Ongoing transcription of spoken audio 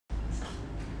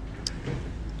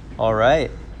All right.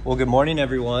 Well, good morning,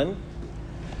 everyone.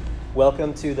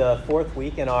 Welcome to the fourth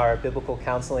week in our biblical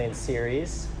counseling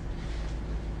series.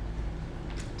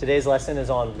 Today's lesson is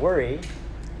on worry,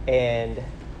 and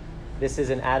this is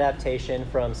an adaptation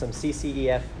from some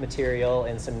CCEF material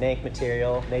and some NANC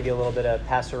material, maybe a little bit of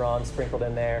Pastor Ron sprinkled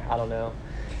in there, I don't know.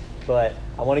 But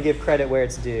I want to give credit where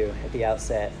it's due at the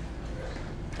outset.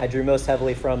 I drew most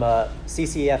heavily from a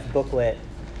CCEF booklet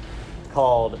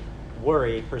called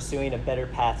Worry, Pursuing a Better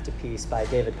Path to Peace by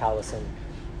David Powlison.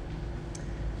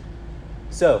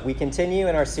 So we continue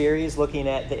in our series looking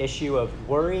at the issue of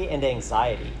worry and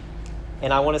anxiety.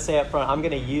 And I want to say up front, I'm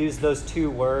going to use those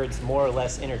two words more or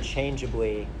less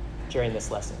interchangeably during this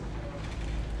lesson.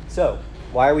 So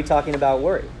why are we talking about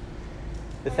worry?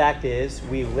 The fact is,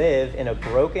 we live in a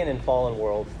broken and fallen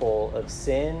world full of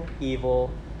sin,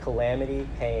 evil, calamity,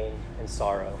 pain, and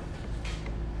sorrow.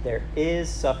 There is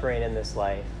suffering in this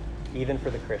life, even for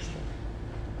the Christian.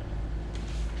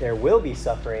 There will be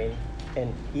suffering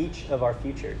in each of our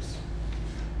futures.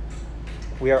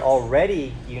 We are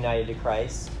already united to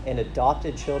Christ and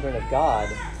adopted children of God,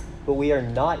 but we are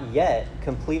not yet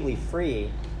completely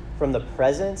free from the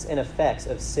presence and effects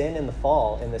of sin and the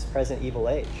fall in this present evil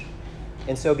age.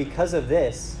 And so because of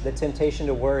this, the temptation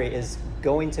to worry is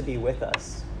going to be with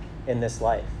us in this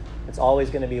life. It's always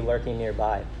going to be lurking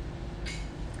nearby.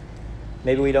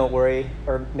 Maybe we don't worry,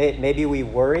 or maybe we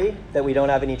worry that we don't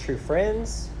have any true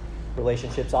friends.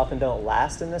 Relationships often don't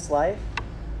last in this life.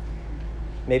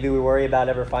 Maybe we worry about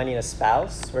ever finding a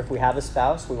spouse, or if we have a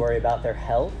spouse, we worry about their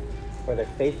health or their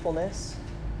faithfulness.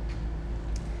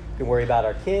 We worry about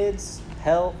our kids,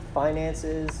 health,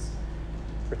 finances,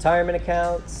 retirement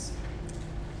accounts,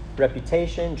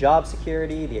 reputation, job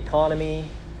security, the economy,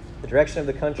 the direction of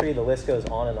the country. The list goes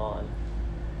on and on.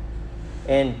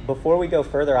 And before we go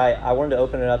further, I wanted to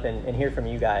open it up and hear from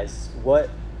you guys. What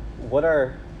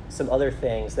are some other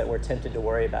things that we're tempted to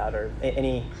worry about, or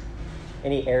any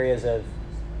areas of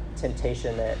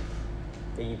temptation that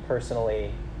you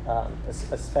personally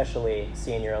especially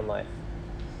see in your own life?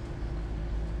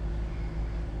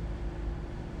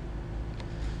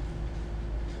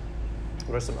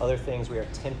 What are some other things we are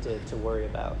tempted to worry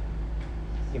about?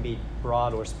 It can be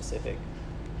broad or specific.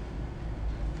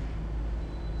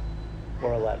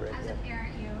 Or elaborate. As a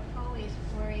parent, you always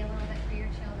worry a little bit for your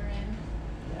children.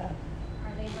 Yeah.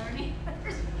 Are they learning what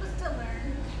they're supposed to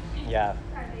learn? Yeah.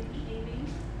 Are they behaving?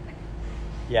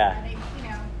 Yeah. Are they,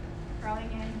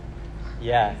 growing in?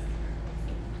 Yeah.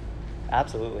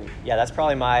 Absolutely. Yeah, that's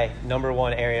probably my number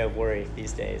one area of worry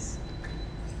these days.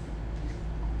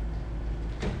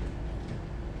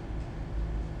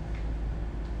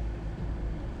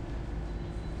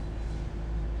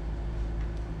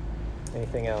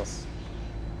 Anything else?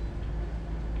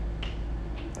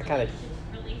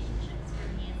 Relationships for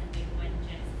me is a big one.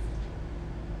 Just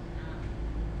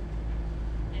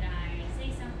did I say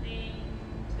something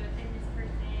to offend this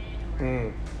person,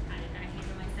 or how did I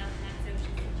handle myself in that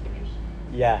social situation?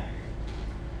 Yeah.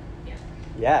 Yeah.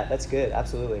 Yeah, that's good.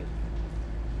 Absolutely.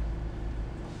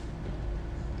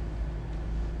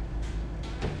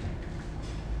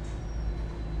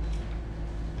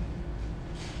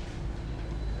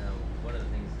 One of the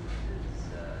things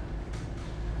is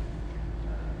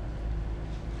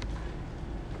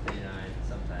I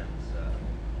sometimes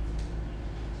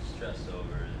stress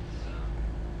over is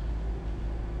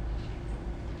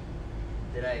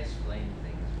did I explain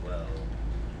things well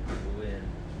when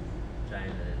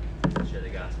trying to share the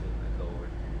gospel with my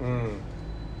coworkers?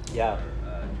 Yeah. Or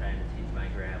trying to teach my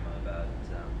grandma about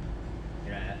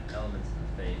elements of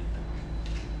the faith,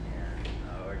 and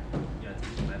or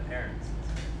teaching my parents,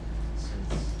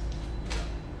 since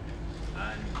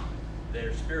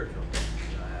they're spiritual.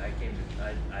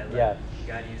 I let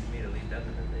God use me to lead them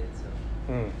in the faith. So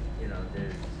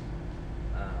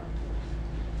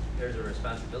there's a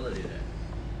responsibility there.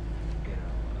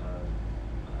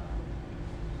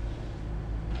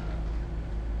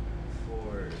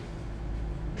 For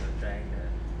trying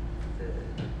to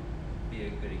be a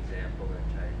good example and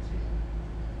try to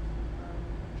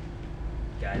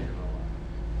guide them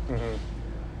along.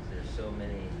 There's so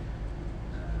many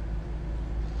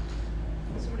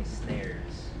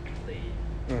snares laid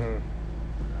in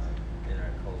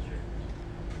our culture.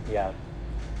 Yeah.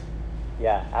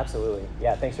 Yeah, absolutely.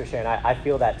 Yeah, thanks for sharing. I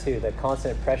feel that too. The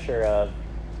constant pressure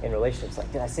in relationships,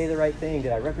 like, did I say the right thing?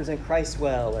 Did I represent Christ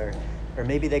well? Or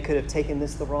maybe they could have taken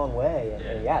this the wrong way.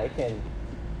 And it can,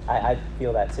 I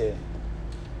feel that too.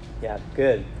 Yeah,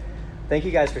 good. Thank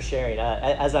you guys for sharing.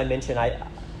 As I mentioned, I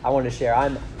wanted to share, I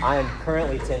am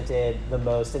currently tempted the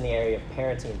most in the area of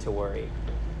parenting to worry.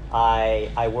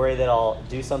 I worry that I'll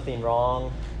do something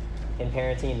wrong in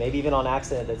parenting, maybe even on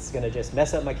accident, that's going to just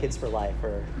mess up my kids for life,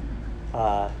 or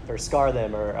scar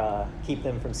them, or keep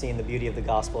them from seeing the beauty of the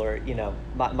gospel, or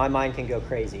my mind can go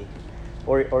crazy.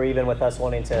 Or even with us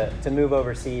wanting to move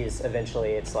overseas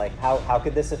eventually, it's like, how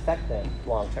could this affect them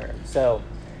long term? So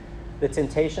the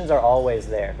temptations are always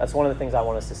there. That's one of the things I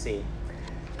want us to see.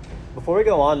 Before we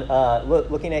go on,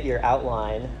 looking at your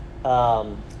outline,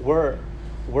 we're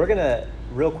going to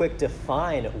real quick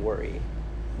define worry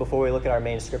before we look at our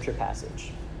main scripture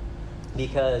passage.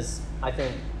 Because I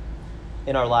think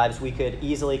in our lives we could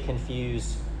easily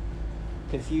confuse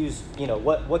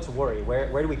what's worry?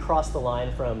 Where do we cross the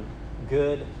line from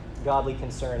good, godly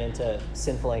concern into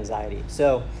sinful anxiety?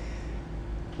 So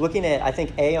looking at, I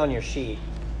think, A on your sheet,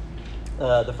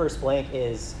 the first blank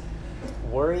is,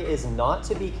 worry is not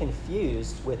to be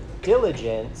confused with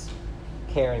diligent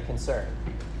care and concern.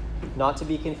 Not to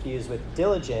be confused with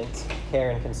diligent care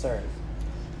and concern.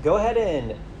 Go ahead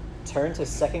and turn to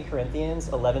 2 Corinthians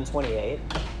 11:28.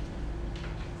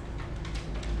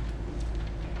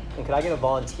 And could I get a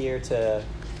volunteer to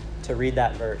read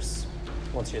that verse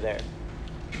once you're there?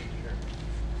 Sure.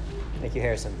 Thank you,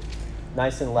 Harrison.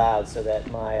 Nice and loud so that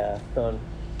my phone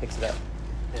picks it up.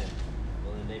 Yeah.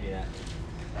 Well, then maybe that.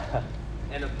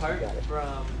 And apart Got it.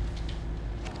 from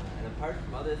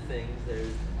other things, there's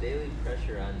the daily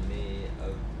pressure on me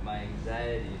of my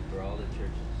anxiety for all the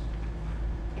churches.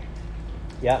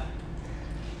 Yeah.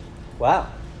 Wow.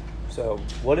 So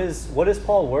what is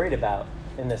Paul worried about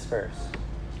in this verse?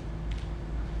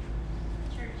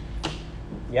 Church.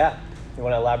 Yeah. You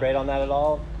want to elaborate on that at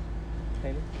all?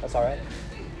 Maybe? That's all right.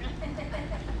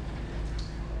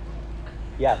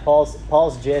 Yeah,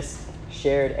 Paul's just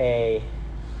shared a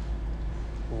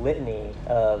litany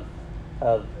of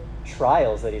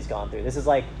trials that he's gone through. This is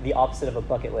like the opposite of a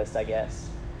bucket list, I guess.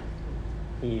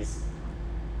 He's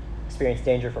experienced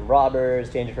danger from robbers,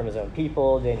 danger from his own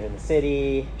people, danger in the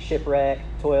city, shipwreck,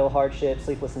 toil, hardship,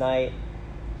 sleepless night.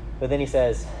 But then he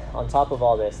says, on top of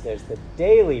all this, there's the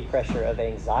daily pressure of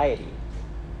anxiety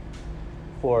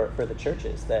for the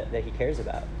churches that he cares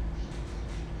about.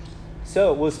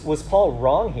 So was Paul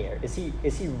wrong here? Is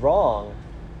he wrong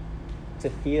to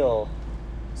feel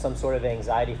some sort of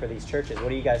anxiety for these churches? What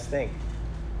do you guys think?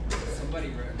 Somebody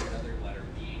wrote another letter,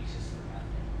 be anxious for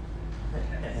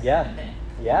nothing.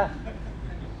 Yeah.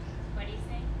 What do you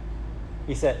say?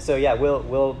 He said, so yeah,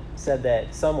 Will said that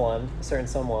a certain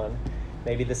someone,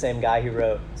 maybe the same guy who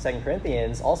wrote 2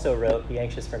 Corinthians, also wrote be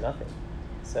anxious for nothing.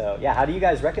 So yeah, how do you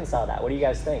guys reconcile that? What do you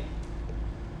guys think?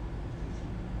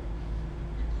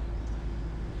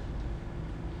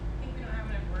 I think we don't have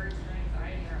enough words for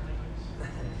anxiety in our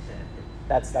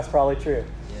language. That's probably true.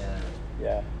 Yeah.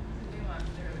 Yeah. It's a nuance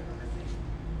there that we're missing.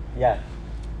 Yeah.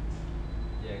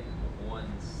 Yeah, 'cause one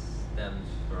stems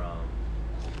from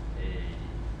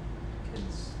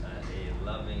a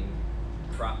loving,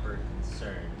 proper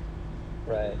concern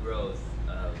for Right. the growth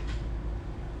of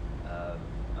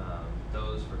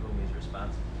those for whom he's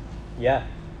responsible. Yeah.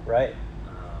 Right.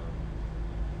 I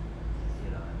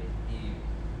mean,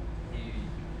 he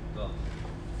well,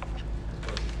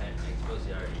 I suppose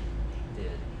he already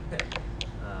did,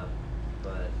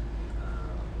 but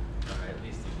or at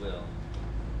least he will,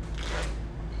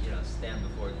 stand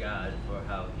before God for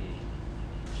how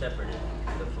he shepherded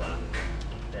the flock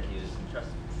that he was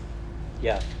entrusted with.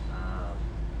 Yeah.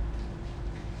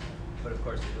 But of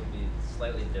course, it will be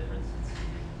slightly different since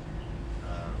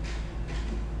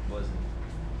wasn't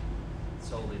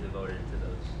solely devoted to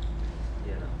those,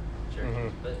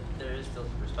 churches. Mhm. But there is still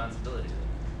responsibility there.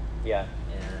 Yeah.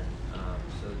 And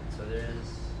so there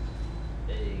is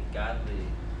a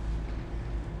godly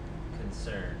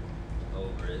concern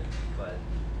over it, but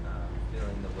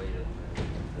feeling the weight of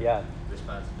the Yeah.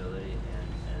 responsibility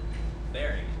and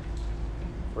bearing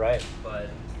it. Right. But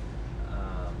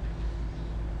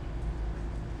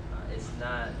it's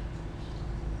not.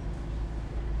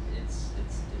 It's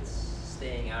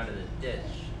staying out of the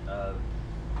ditch of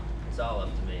it's all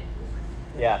up to me.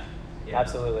 Yeah. you know,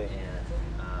 Absolutely. And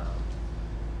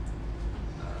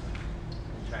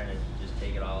trying to just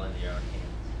take it all into your own hands.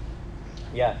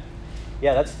 Yeah.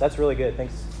 Yeah, that's really good.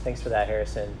 Thanks for that,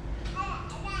 Harrison.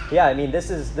 Yeah, I mean, this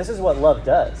is what love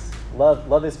does.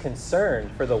 Love is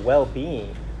concerned for the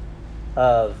well-being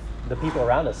of the people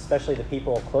around us, especially the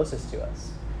people closest to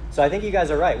us. So I think you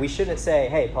guys are right. We shouldn't say,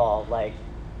 "Hey, Paul,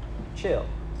 chill.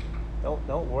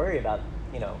 Don't worry about,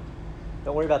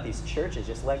 don't worry about these churches.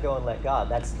 Just let go and let God."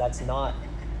 That's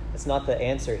not the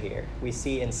answer here. We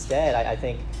see instead, I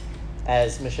think,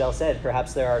 as Michelle said,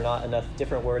 perhaps there are not enough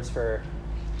different words for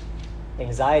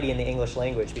anxiety in the English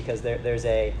language, because there's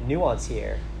a nuance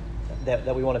here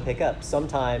that we want to pick up.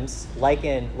 Sometimes, like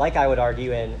I would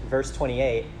argue in verse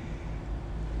 28,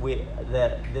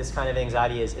 this kind of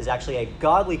anxiety is actually a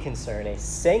godly concern, a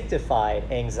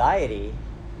sanctified anxiety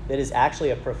that is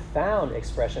actually a profound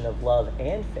expression of love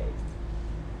and faith.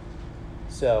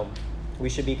 So we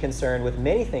should be concerned with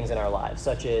many things in our lives,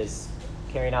 such as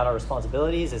carrying out our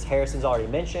responsibilities, as Harrison's already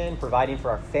mentioned, providing for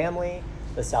our family,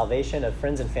 the salvation of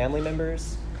friends and family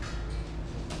members.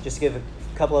 Just to give a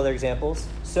couple other examples.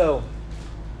 So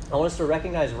I want us to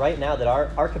recognize right now that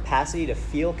our capacity to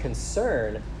feel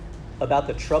concern about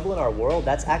the trouble in our world,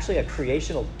 that's actually a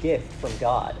creational gift from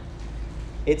God.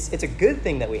 It's a good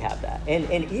thing that we have that.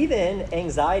 And even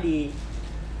anxiety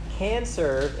can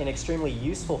serve an extremely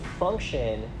useful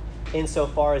function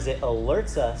insofar as it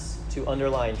alerts us to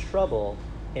underlying trouble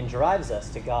and drives us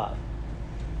to God.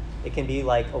 It can be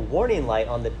like a warning light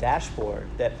on the dashboard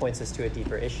that points us to a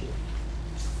deeper issue.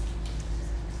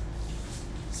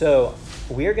 So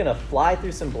we're going to fly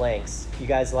through some blanks. If you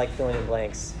guys like filling in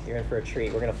blanks, you're in for a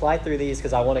treat. We're going to fly through these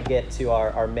because I want to get to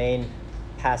our main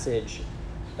passage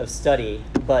of study.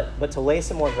 But to lay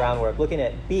some more groundwork, looking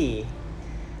at B,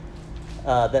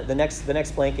 the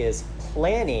next blank is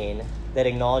planning that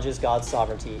acknowledges God's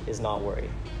sovereignty is not worry.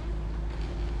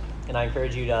 And I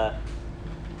encourage you to,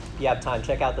 if you have time,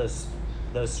 check out those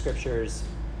scriptures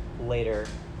later.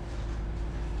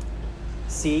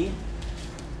 C,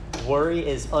 worry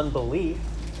is unbelief,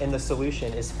 and the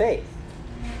solution is faith.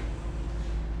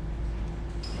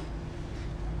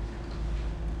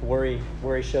 Worry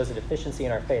shows a deficiency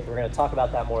in our faith. We're going to talk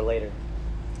about that more later.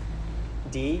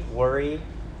 D, worry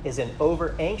is an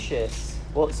over-anxious.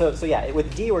 Well, so yeah,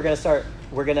 with D, we're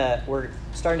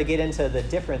starting to get into the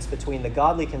difference between the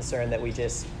godly concern that we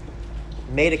just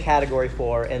made a category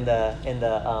for and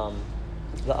the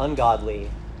ungodly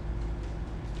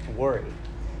worry.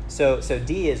 So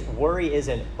D is worry is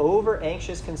an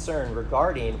over-anxious concern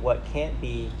regarding what can't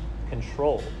be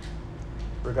controlled.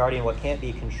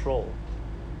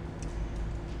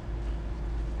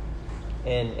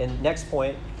 And next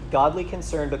point, godly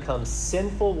concern becomes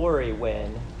sinful worry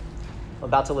when, I'm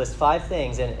about to list 5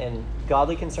 things, and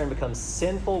godly concern becomes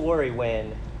sinful worry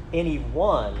when any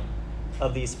one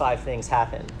of these 5 things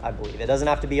happen, I believe. It doesn't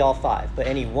have to be all 5, but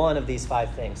any one of these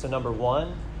 5 things. So number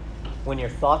 1, when your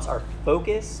thoughts are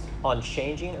focused on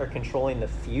changing or controlling the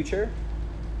future.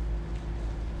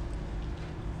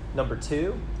 Number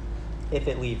 2, if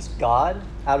it leaves God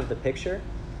out of the picture.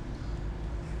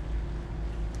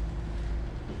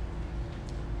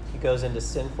 It goes into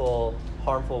sinful,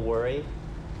 harmful worry.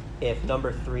 If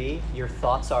number 3, your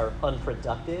thoughts are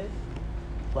unproductive,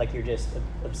 like you're just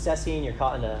obsessing, you're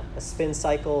caught in a spin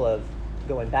cycle of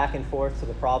going back and forth to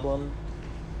the problem.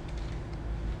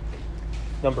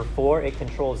 Number 4, it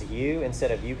controls you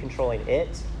instead of you controlling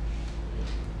it.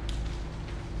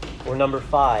 Or number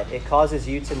 5, it causes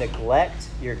you to neglect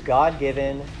your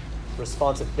God-given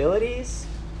responsibilities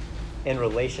and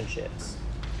relationships.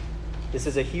 This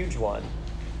is a huge one.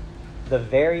 The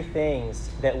very things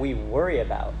that we worry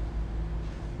about,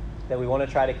 that we want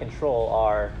to try to control,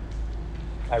 are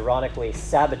ironically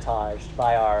sabotaged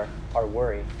by our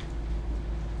worry.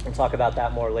 We'll talk about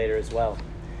that more later as well.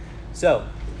 So,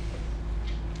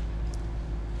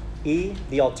 E,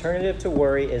 the alternative to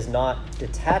worry is not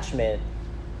detachment,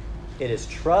 it is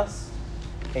trust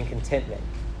and contentment.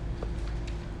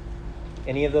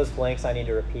 Any of those blanks I need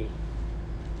to repeat?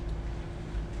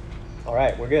 All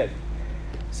right, we're good.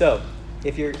 So,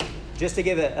 just to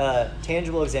give a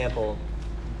tangible example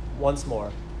once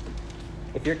more,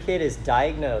 if your kid is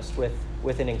diagnosed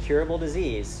with an incurable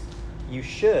disease, you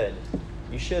should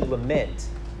lament.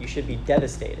 You should be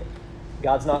devastated.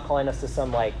 God's not calling us to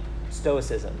some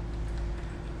stoicism.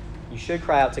 You should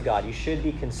cry out to God. You should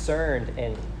be concerned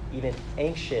and even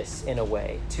anxious in a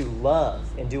way to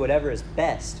love and do whatever is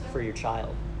best for your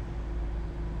child.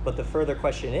 But the further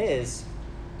question is,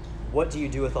 what do you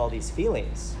do with all these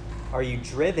feelings? Are you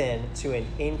driven to an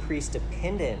increased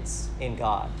dependence in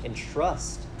God and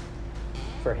trust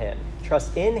for Him,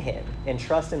 trust in Him, and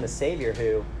trust in the Savior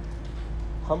who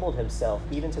humbled Himself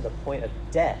even to the point of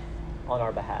death on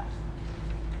our behalf?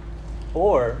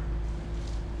 Or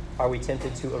are we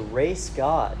tempted to erase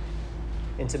God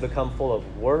and to become full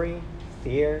of worry,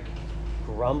 fear,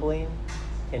 grumbling,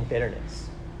 and bitterness?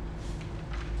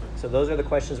 So those are the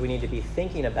questions we need to be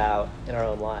thinking about in our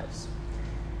own lives.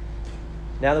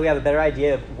 Now that we have a better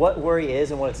idea of what worry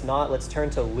is and what it's not, let's turn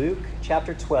to Luke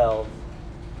chapter 12,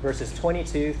 verses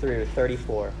 22 through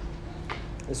 34.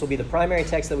 This will be the primary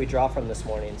text that we draw from this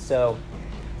morning. So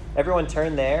everyone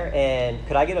turn there, and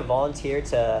could I get a volunteer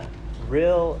to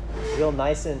real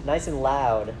nice and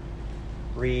loud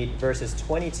read verses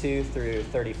 22 through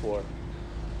 34.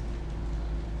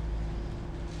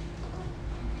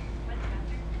 What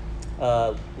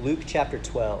chapter? Luke chapter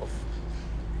 12.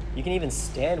 You can even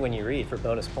stand when you read for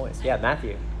bonus points. Yeah,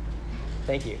 Matthew.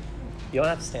 Thank you. You don't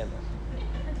have to stand though.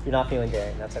 If you're not feeling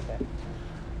daring, that's okay.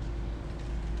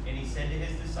 And he said to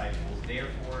his disciples,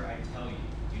 "Therefore I tell you,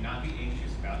 do not be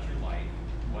anxious about your life,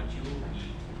 what you will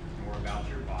eat, nor about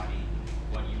your body,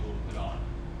 what you will put on.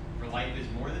 For life is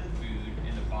more than food,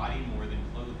 and the body more than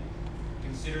clothing.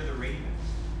 Consider the ravens.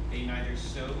 They neither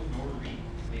sow nor reap.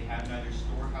 They have neither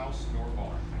storehouse nor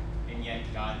barn, and yet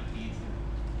God feeds them.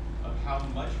 Of how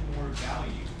much more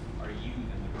value are you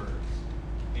than the birds?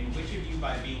 And which of you,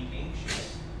 by being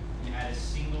anxious, can add a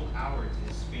single hour to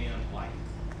his span of life?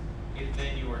 If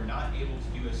then you are not able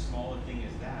to do as small a thing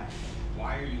as that,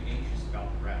 why are you anxious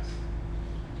about the rest?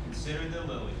 Consider the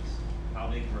lilies, how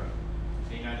they grow.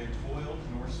 They neither toil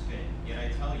nor spin. Yet I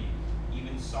tell you,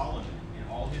 even Solomon in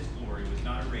all his glory was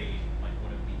not arrayed like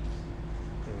one of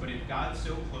these. But if God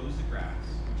so clothes the grass,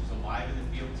 which is alive in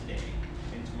the field today,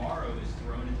 and tomorrow is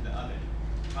thrown into the oven,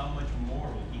 how much more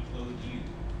will he clothe you,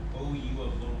 O you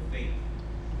of little faith?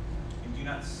 And do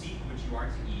not seek what you are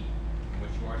to eat and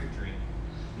what you are to drink,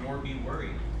 nor be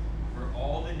worried, for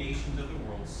all the nations of the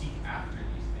world seek after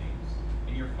these things,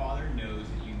 and your Father knows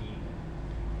that you need them.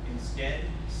 Instead,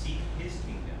 seek his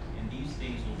kingdom, and these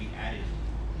things will be added to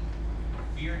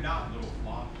you. Fear not, little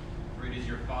flock, for it is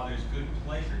your Father's good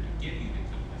pleasure to give you the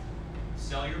kingdom.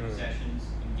 Sell your possessions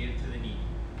and give to the needy.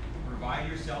 Provide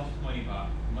yourselves money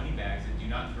bags that do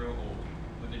not grow old,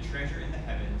 with a treasure in the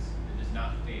heavens that does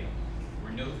not fail,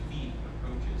 where no thief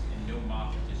approaches and no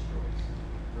moth destroys.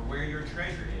 For where your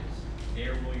treasure is,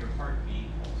 there will your heart be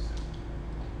also."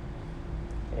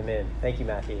 Amen. Thank you,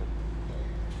 Matthew.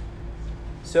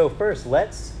 So first,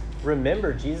 let's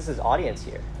remember Jesus' audience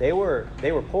here. They were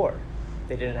poor.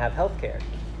 They didn't have health care.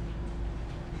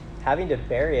 Having to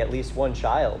bury at least one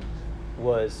child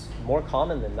was more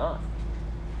common than not.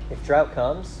 If drought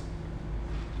comes,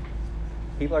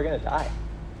 people are going to die.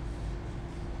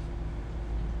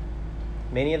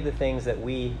 Many of the things that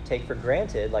we take for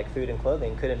granted, like food and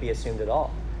clothing, couldn't be assumed at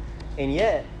all. And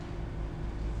yet,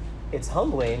 it's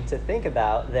humbling to think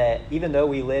about that even though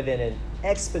we live in an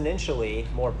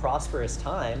exponentially more prosperous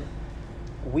time,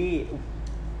 we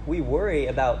worry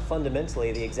about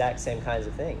fundamentally the exact same kinds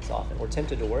of things often. We're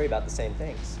tempted to worry about the same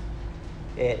things.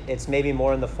 It's maybe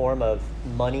more in the form of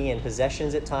money and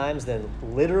possessions at times than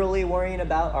literally worrying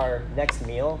about our next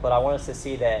meal, but I want us to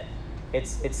see that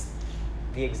it's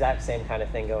the exact same kind of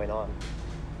thing going on.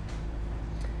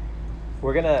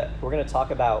 We're gonna talk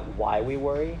about why we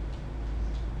worry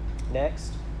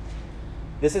next.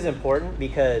 This is important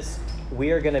because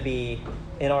we are going to be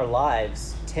in our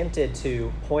lives tempted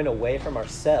to point away from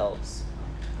ourselves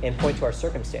and point to our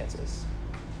circumstances.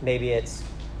 Maybe it's,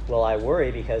 well, I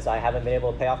worry because I haven't been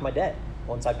able to pay off my debt.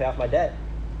 Once I pay off my debt,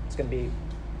 it's going to be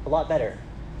a lot better.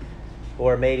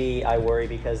 Or maybe I worry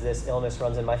because this illness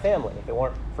runs in my family. If it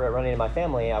weren't for it running in my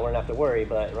family, I wouldn't have to worry,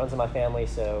 but it runs in my family,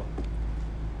 so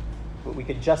we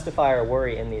could justify our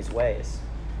worry in these ways.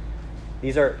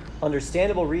 These are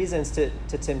understandable reasons to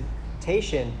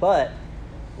temptation, but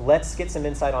let's get some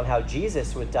insight on how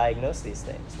Jesus would diagnose these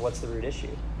things. What's the root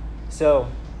issue? So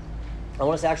I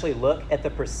want us to actually look at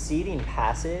the preceding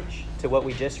passage to what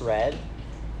we just read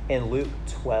in Luke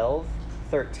 12,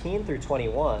 13 through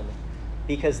 21,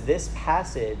 because this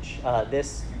passage,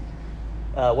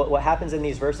 what happens in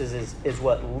these verses is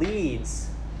what leads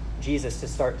Jesus to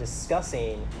start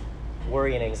discussing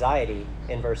worry and anxiety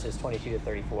in verses 22 to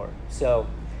 34. So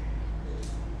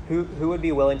who would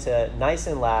be willing to, nice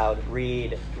and loud,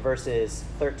 read verses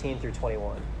 13 through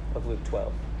 21 of Luke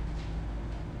 12?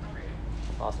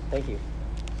 Awesome. Thank you.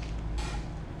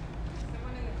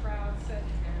 Someone in the crowd said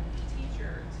to him,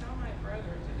 "Teacher, tell my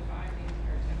brother to divide the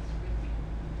inheritance with me."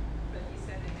 But he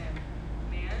said to him,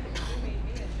 "Man, who made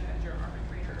me a judge or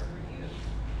arbitrator over you?"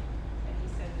 And he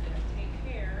said to them, "Take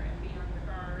care and be on your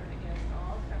guard against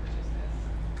all covetousness,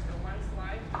 for one's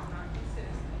life does not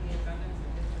consist in the abundance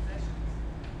of his possessions."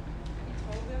 And he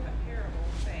told them a parable,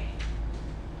 saying,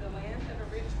 "The land of a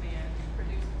rich man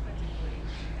produced plentifully,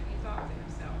 and he thought to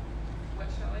himself, 'What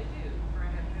shall I do?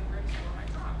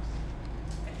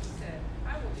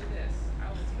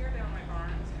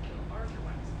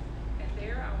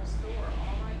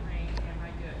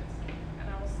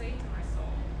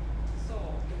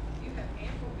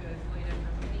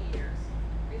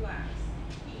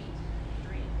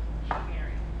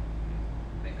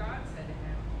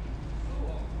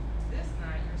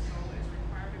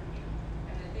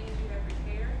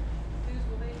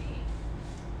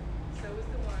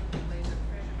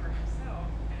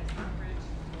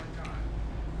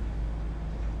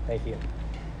 Thank you.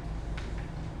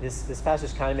 This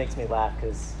passage kind of makes me laugh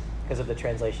because of the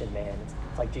translation, man. It's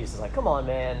like Jesus is like, come on,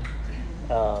 man.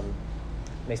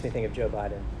 Makes me think of Joe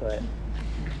Biden, but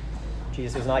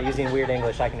Jesus was not using weird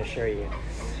English, I can assure you.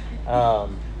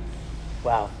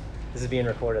 Wow, this is being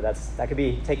recorded. That could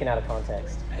be taken out of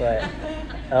context. But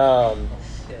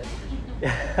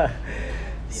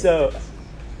so,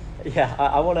 yeah,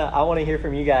 I wanna hear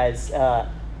from you guys.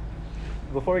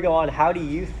 Before we go on, how do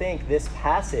you think this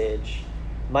passage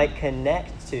might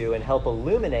connect to and help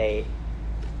illuminate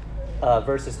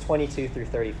verses 22 through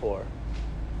 34?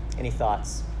 Any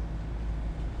thoughts?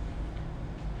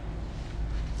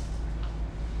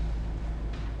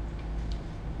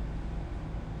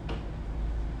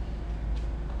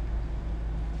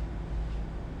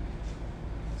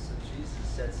 So Jesus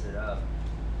sets it up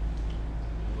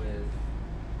with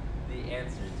the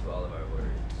answer to all of our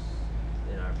worries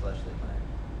in our fleshly mind.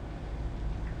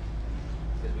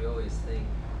 Because we always think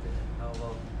that, oh,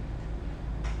 well,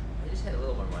 I just had a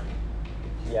little more money.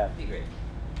 Yeah. It'd be great.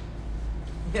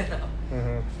 You know?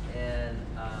 Mm-hmm. And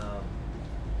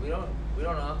we don't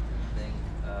often think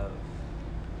of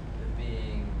it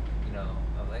being,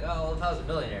 of like, oh, well, if I was a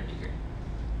millionaire, it'd be great.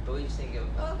 But we just think of,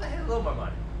 oh, if I had a little more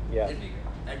money, Yeah. it'd be great.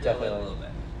 I'd Definitely. live a little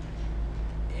bit.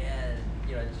 And,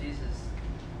 Jesus,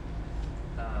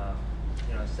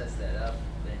 sets that up,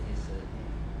 and he said,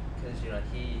 because,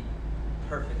 he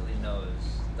perfectly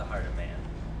knows the heart of man.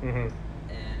 Mm-hmm.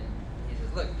 And he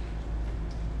says, look,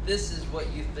 this is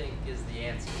what you think is the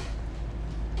answer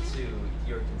to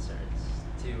your concerns,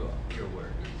 to your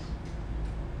worries.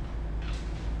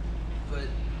 But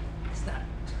it's not.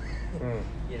 Mm.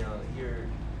 You're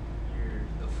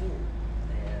a fool.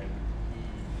 And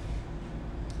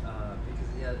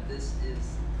because this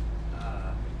is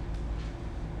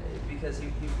because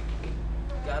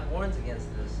God warns against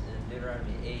this in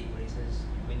Deuteronomy 8 when he says,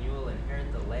 when you will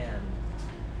inherit the land,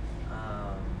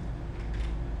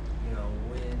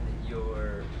 when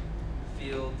your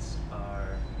fields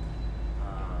are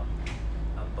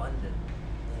abundant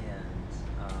and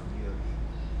you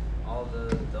have all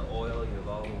the oil, you have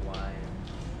all the wine,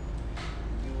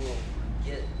 you will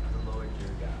forget the Lord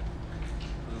your God,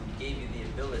 who gave you the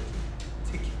ability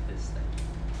to get this thing.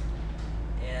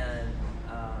 And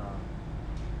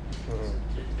so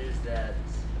there's that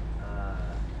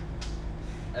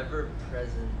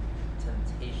ever-present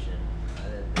temptation,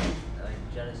 like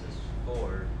Genesis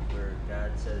 4, where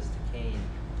God says to Cain,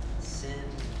 sin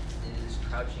is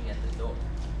crouching at the door.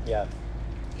 Yeah.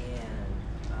 And,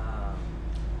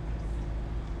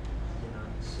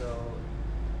 so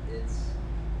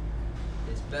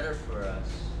it's better for us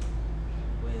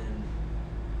when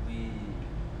we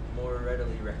more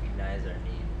readily recognize our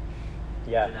need.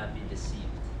 Yeah. To not be deceived.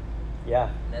 Yeah.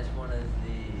 And that's one of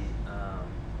the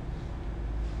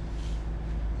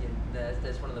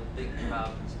that's one of the big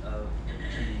problems of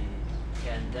the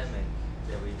pandemic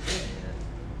that we've been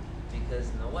in, because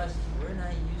in the West we're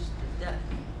not used to death.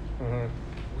 Mm-hmm.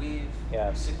 We've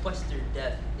sequestered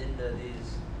death into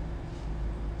these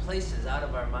places out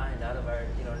of our mind, out of our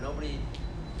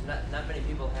not many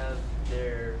people have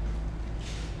their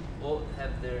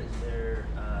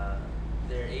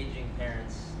aging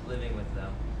parents living with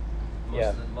them.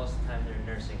 Most of the time they're in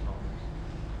nursing homes.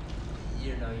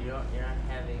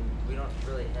 We don't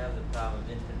really have the problem of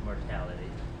infant mortality,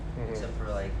 except for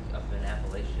like up in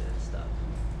Appalachia and stuff.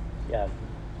 Yeah.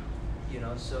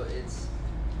 So it's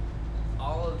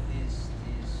all of these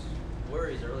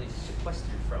worries are really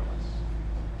sequestered from us.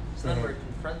 So then we're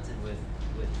confronted with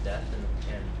death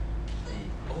and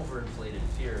the overinflated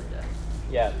fear of death.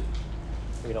 Yeah.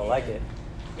 We don't like it.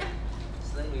 Yeah.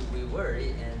 So then we worry,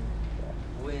 and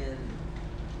when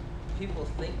people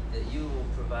think that you will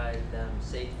provide them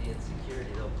safety and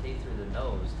security, they'll pay through the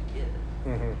nose to get it.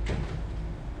 Mm-hmm.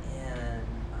 And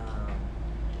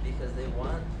because they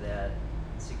want that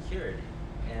security.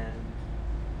 And,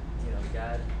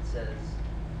 God says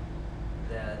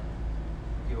that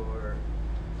you're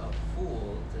a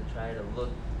fool to try to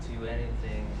look to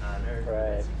anything on earth for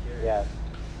that security. Yeah.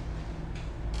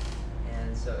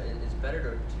 And so it's better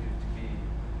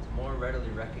to more readily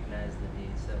recognize the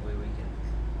needs. That way we can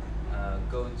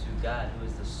go to God, who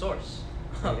is the source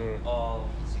of all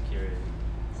security,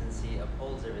 since he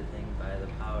upholds everything by the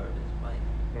power of his might.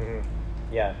 Mm-hmm.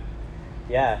 Yeah.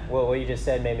 Yeah. Well, what you just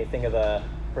said made me think of a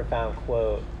profound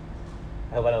quote.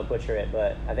 I hope I don't butcher it,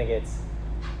 but I think it's,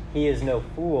 he is no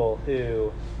fool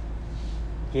who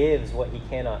gives what he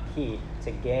cannot keep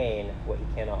to gain what he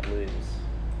cannot lose.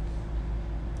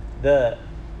 The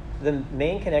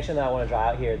main connection that I want to draw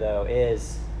out here, though,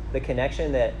 is the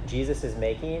connection that Jesus is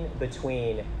making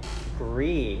between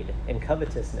greed and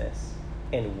covetousness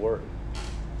and worry.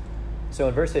 So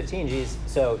in verse 15,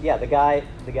 the guy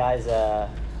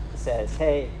says,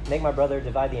 hey, make my brother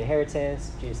divide the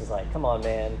inheritance. Jesus is like, come on,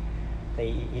 man.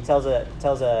 He tells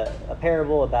a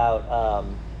parable about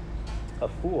a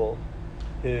fool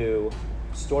who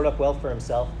stored up wealth for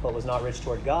himself but was not rich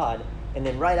toward God. And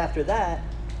then right after that,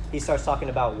 he starts talking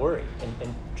about worry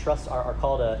and trust our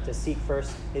call to seek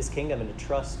first his kingdom and to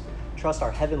trust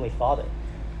our heavenly Father.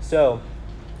 So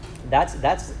that's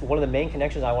one of the main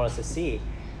connections I want us to see.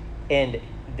 And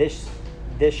this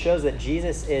shows that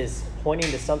Jesus is pointing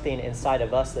to something inside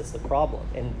of us that's the problem.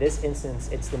 In this instance,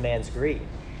 it's the man's greed.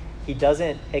 He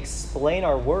doesn't explain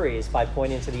our worries by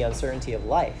pointing to the uncertainty of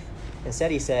life.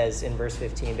 Instead, he says in verse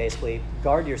 15, basically,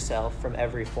 guard yourself from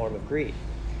every form of greed.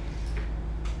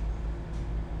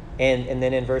 And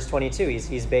then in verse 22,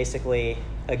 he's basically,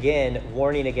 again,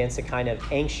 warning against a kind of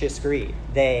anxious greed.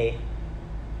 The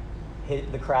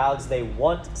crowds, they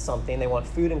want something. They want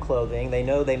food and clothing. They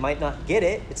know they might not get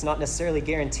it. It's not necessarily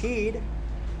guaranteed.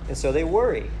 And so they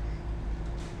worry.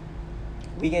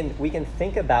 We can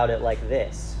think about it like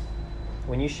this.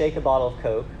 When you shake a bottle of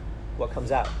Coke, what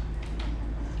comes out?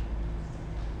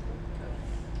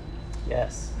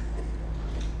 Yes.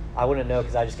 I wouldn't know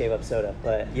because I just gave up soda.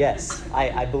 But yes,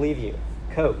 I believe you.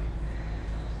 Coke.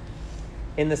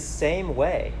 In the same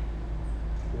way,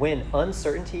 when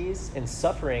uncertainties and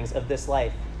sufferings of this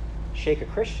life shake a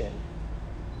Christian,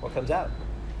 what comes out?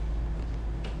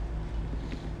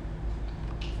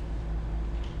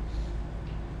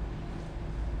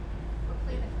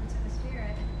 Hopefully the fruits of the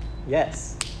Spirit.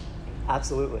 Yes,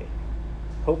 absolutely.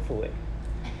 Hopefully.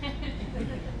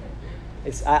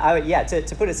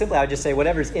 To put it simply, I would just say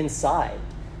whatever's inside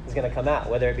is going to come out,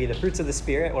 whether it be the fruits of the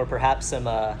Spirit or perhaps some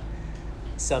lack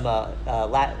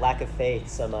of faith,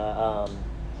 some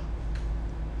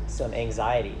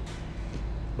anxiety.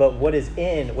 But what is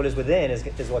within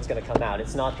is what's going to come out.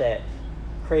 It's not that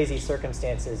crazy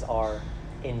circumstances are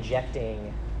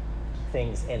injecting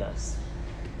things in us.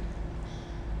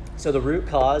 So the root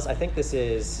cause, I think this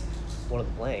is one of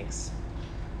the blanks.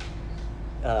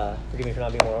 Forgive me for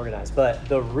not being more organized. But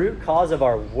the root cause of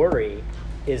our worry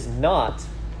is not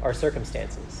our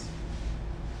circumstances.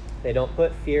 They don't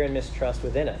put fear and mistrust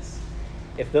within us.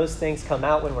 If those things come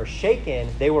out when we're shaken,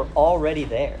 they were already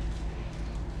there.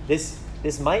 This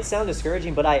might sound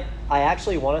discouraging, but I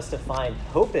actually want us to find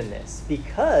hope in this,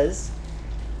 because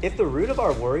if the root of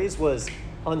our worries was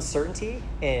uncertainty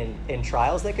and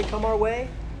trials that could come our way,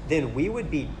 then we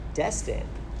would be destined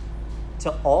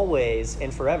to always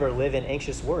and forever live in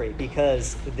anxious worry,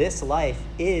 because this life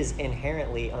is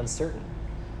inherently uncertain.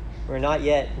 We're not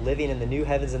yet living in the new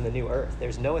heavens and the new earth.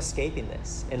 There's no escaping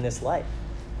this in this life.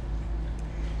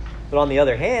 But on the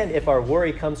other hand, if our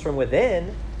worry comes from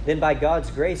within, then by God's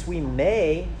grace, we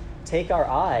may take our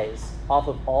eyes off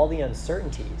of all the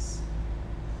uncertainties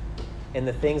and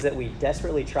the things that we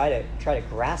desperately try to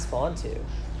grasp onto.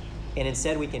 And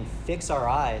instead we can fix our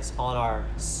eyes on our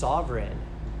sovereign,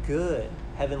 good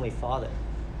Heavenly Father.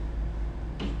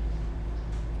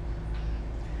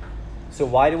 So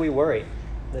why do we worry?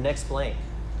 The next blank.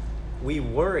 We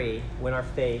worry when our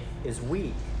faith is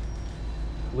weak.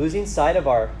 Losing sight of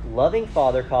our loving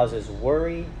Father causes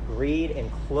worry, greed, and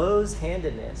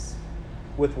closed-handedness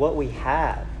with what we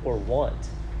have or want.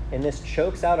 And this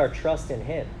chokes out our trust in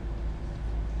Him.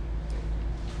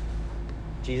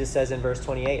 Jesus says in verse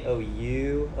 28, "O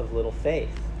you of little faith."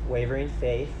 Wavering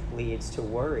faith leads to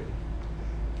worry.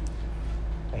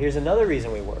 Now, here's another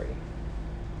reason we worry.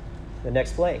 The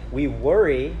next blank. We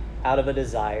worry out of a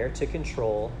desire to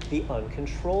control the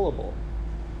uncontrollable.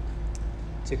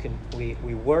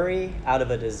 We worry out of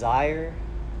a desire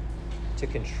to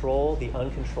control the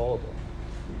uncontrollable.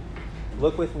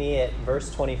 Look with me at verse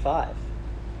 25.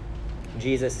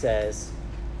 Jesus says,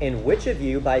 "And which of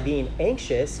you, by being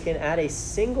anxious, can add a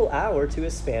single hour to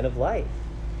his span of life?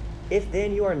 If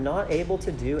then you are not able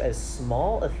to do as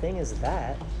small a thing as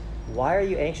that, why are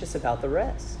you anxious about the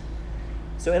rest?"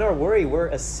 So in our worry, we're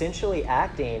essentially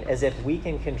acting as if we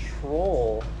can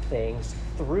control things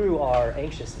through our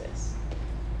anxiousness.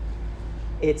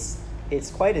 It's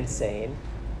quite insane,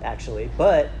 actually,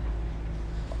 but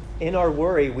in our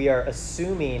worry, we are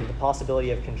assuming the possibility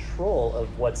of control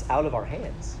of what's out of our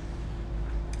hands.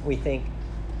 We think,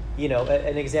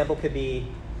 an example could be,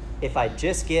 if I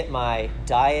just get my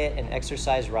diet and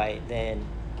exercise right, then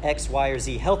X, Y, or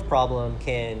Z health problem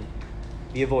can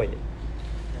be avoided.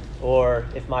 Or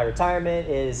if my retirement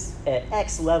is at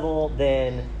X level,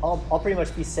 then I'll pretty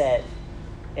much be set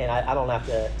and I don't have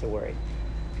to worry.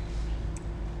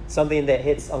 Something that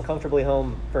hits uncomfortably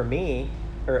home for me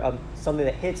or something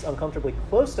that hits uncomfortably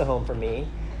close to home for me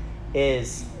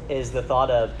is the thought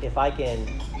of, if I can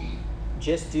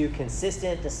just do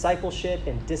consistent discipleship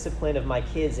and discipline of my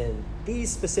kids in these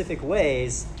specific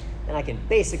ways, then I can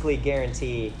basically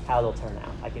guarantee how they'll turn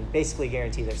out. I can basically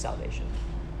guarantee their salvation.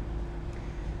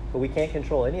 But we can't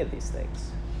control any of these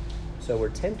things. So we're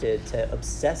tempted to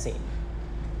obsessing,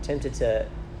 tempted to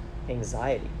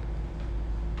anxiety.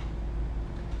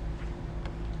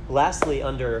 Lastly,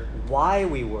 under why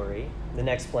we worry, the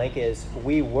next blank is,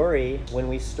 we worry when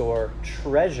we store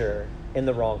treasure in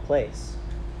the wrong place.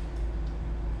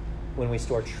 When we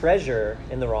store treasure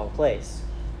in the wrong place.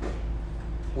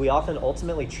 We often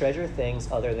ultimately treasure things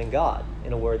other than God.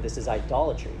 In a word, this is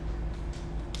idolatry.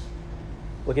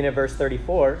 Looking at verse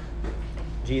 34,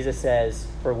 Jesus says,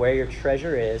 "For where your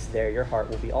treasure is, there your heart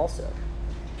will be also."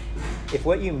 If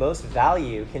what you most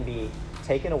value can be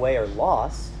taken away or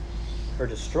lost or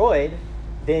destroyed,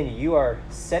 then you are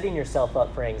setting yourself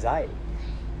up for anxiety.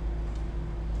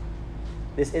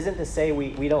 This isn't to say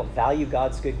we don't value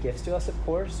God's good gifts to us, of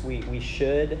course. We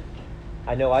should.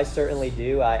 I know I certainly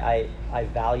do. I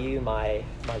value my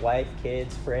wife,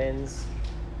 kids, friends.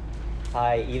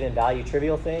 I even value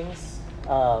trivial things.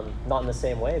 Not in the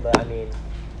same way, but I mean,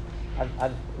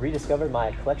 I've rediscovered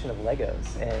my collection of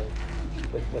Legos and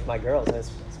with my girls, and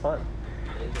it's fun.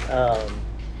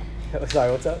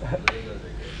 Sorry, what's up? Legos are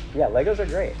great. Yeah, Legos are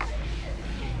great.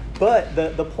 But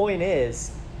the point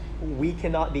is, we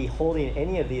cannot be holding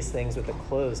any of these things with a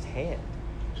closed hand.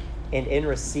 And in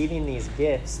receiving these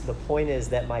gifts, the point is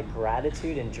that my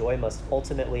gratitude and joy must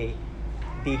ultimately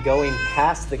be going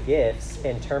past the gifts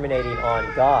and terminating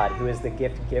on God, who is the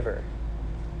gift giver.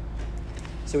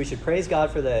 So we should praise God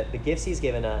for the gifts he's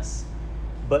given us,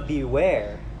 but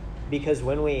beware, because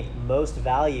when we most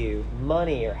value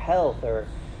money or health or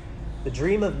the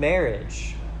dream of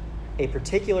marriage, a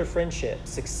particular friendship,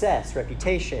 success,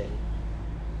 reputation,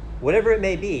 whatever it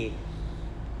may be,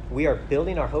 we are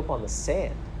building our hope on the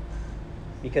sand,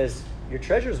 because your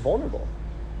treasure is vulnerable.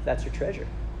 That's your treasure.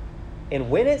 And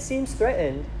when it seems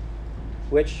threatened,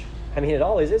 which, I mean, it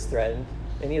always is threatened.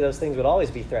 Any of those things would always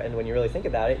be threatened when you really think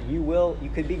about it.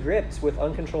 You could be gripped with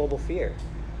uncontrollable fear.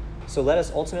 So let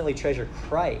us ultimately treasure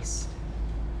Christ.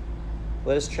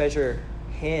 Let us treasure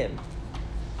him,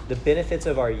 the benefits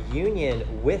of our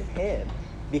union with him,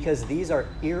 because these are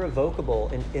irrevocable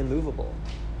and immovable.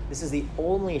 This is the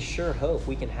only sure hope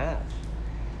we can have.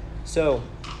 So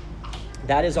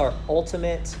that is our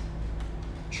ultimate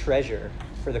treasure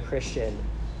for the Christian.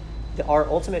 Our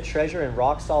ultimate treasure and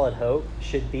rock solid hope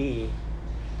should be,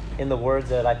 in the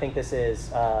words of, I think this is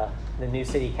the New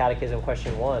City Catechism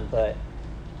question 1, but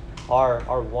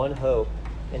our one hope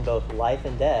in both life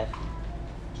and death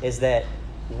is that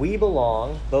we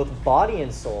belong, both body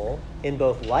and soul, in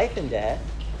both life and death,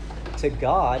 to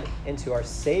God and to our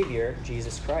Savior,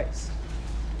 Jesus Christ.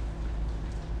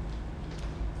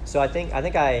 So I think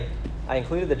I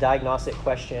included the diagnostic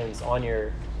questions on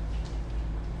your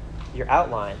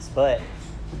outlines, but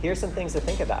here's some things to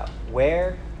think about.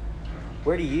 Where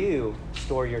do you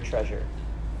store your treasure?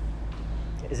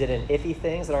 Is it in iffy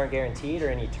things that aren't guaranteed,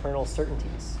 or in eternal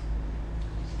certainties?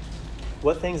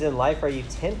 What things in life are you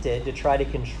tempted to try to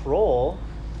control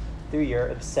through your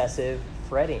obsessive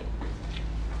fretting?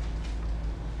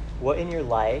 What in your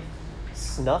life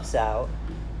snuffs out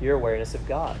your awareness of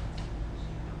God?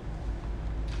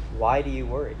 Why do you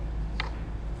worry?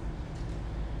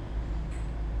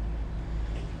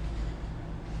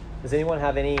 Does anyone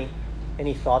have any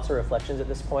thoughts or reflections at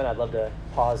this point? I'd love to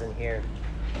pause and hear,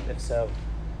 if so.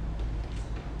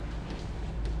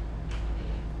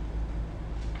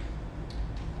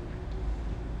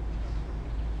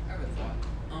 I have a thought.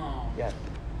 Yeah.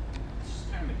 It's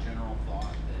just kind of a general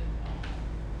thought that,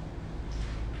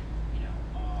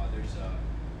 there's a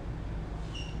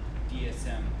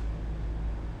DSM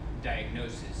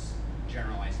diagnosis,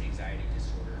 generalized anxiety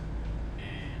disorder,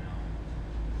 and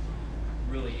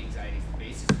really anxiety is the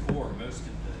basis for most of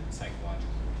the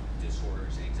psychological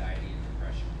disorders, anxiety and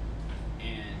depression.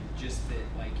 And just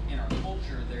that, like, in our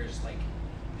culture, there's like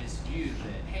this view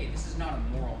that, hey, this is not a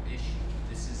moral issue.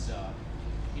 This is,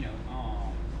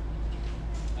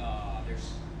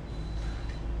 there's,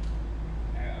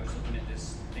 I was looking at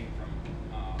this thing from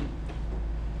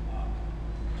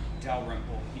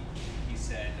Dalrymple. He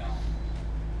said,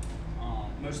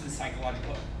 most of the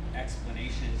psychological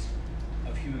explanations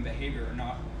of human behavior are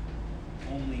not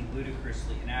only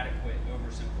ludicrously inadequate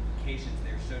oversimplifications,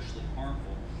 they are socially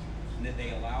harmful, and that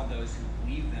they allow those who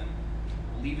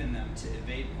believe in them to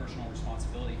evade personal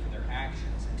responsibility for their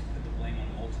actions and to put the blame on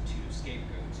a multitude of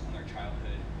scapegoats, on their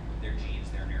childhood, their genes,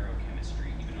 their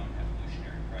neurochemistry, even on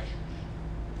evolutionary pressures.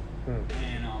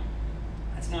 And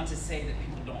that's not to say that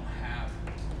people don't have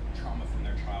trauma from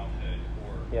their childhood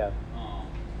or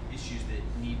issues that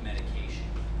need medication.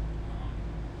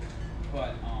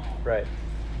 Right.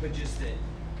 But just that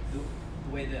the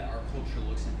way that our culture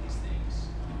looks at these things,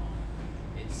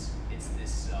 it's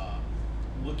this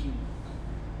looking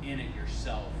in at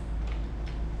yourself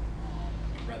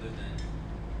rather than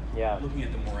looking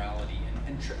at the morality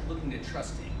and looking to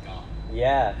trust in God.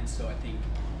 Yeah. And so I think,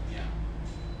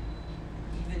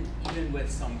 even with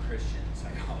some Christian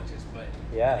psychologists, but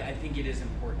I think it is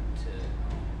important to,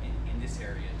 in this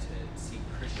area, to see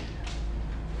Christian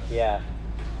help.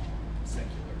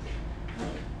 Secular.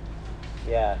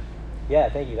 Yeah,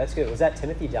 thank you. That's good. Was that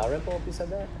Timothy Dalrymple who said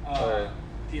that?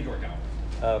 Theodore Dalrymple.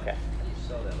 Oh, okay. You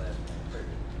saw that last night.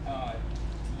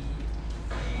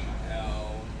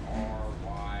 Dalrymple.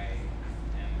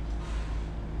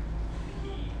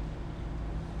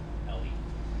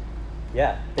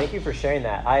 Yeah, thank you for sharing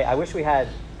that. I wish we had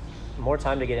more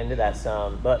time to get into that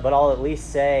some, but I'll at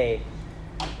least say,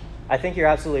 I think you're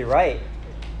absolutely right.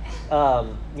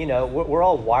 We're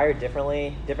all wired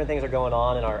differently. Different things are going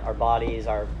on in our bodies,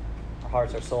 our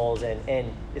hearts, our souls,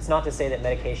 and it's not to say that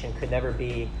medication could never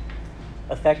be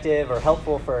effective or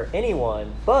helpful for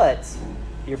anyone, but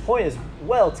your point is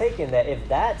well taken that if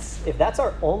that's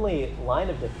our only line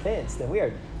of defense, then we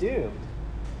are doomed.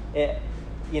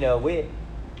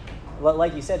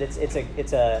 Like you said, it's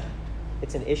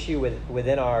an issue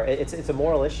within our. It's a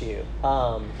moral issue,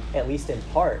 at least in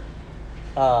part.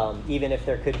 Even if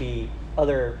there could be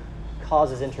other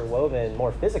causes interwoven,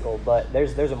 more physical, but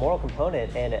there's a moral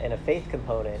component and a faith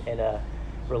component and a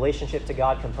relationship to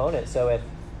God component. So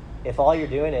if all you're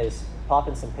doing is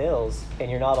popping some pills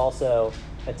and you're not also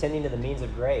attending to the means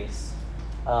of grace,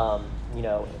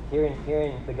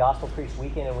 hearing the gospel preached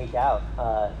week in and week out,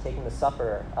 taking the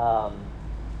supper,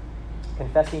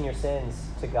 confessing your sins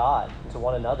to God and to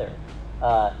one another,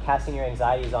 casting your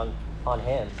anxieties on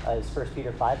Him, as 1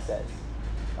 Peter 5 says.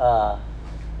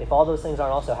 If all those things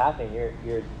aren't also happening,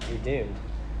 you're doomed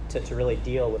to really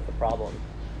deal with the problem,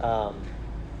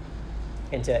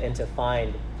 and to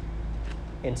find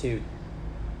and to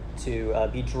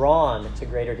be drawn to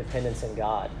greater dependence in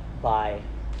God by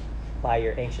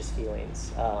your anxious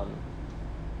feelings.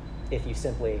 If you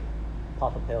simply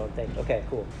pop a pill and think, okay,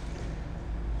 cool.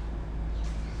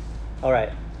 All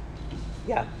right.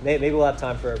 Yeah, maybe we'll have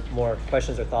time for more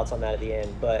questions or thoughts on that at the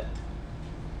end. But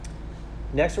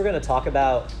next, we're going to talk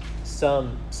about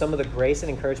some of the grace and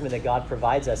encouragement that God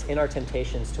provides us in our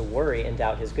temptations to worry and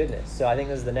doubt His goodness. So I think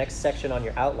this is the next section on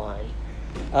your outline.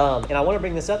 And I want to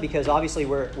bring this up because obviously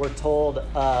we're told,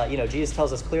 Jesus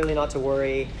tells us clearly not to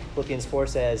worry. Philippians 4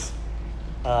 says,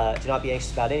 do not be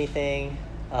anxious about anything.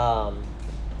 But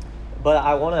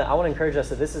I want to encourage us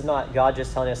that this is not God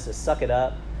just telling us to suck it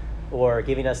up or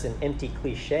giving us an empty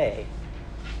cliche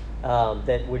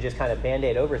that we're just kind of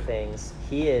Band-Aid over things.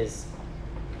 He's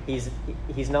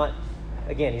not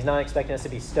expecting us to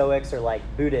be Stoics or like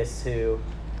Buddhists who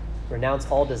renounce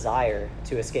all desire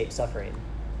to escape suffering.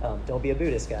 Don't be a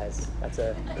Buddhist, guys. That's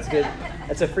good.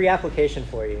 That's a free application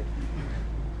for you.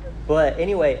 But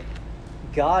anyway,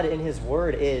 God in His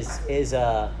Word is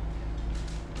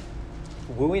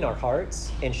wooing our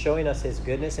hearts and showing us His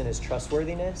goodness and His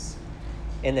trustworthiness,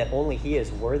 and that only He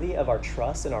is worthy of our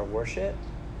trust and our worship.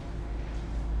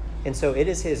 And so it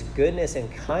is His goodness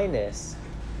and kindness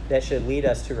that should lead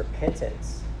us to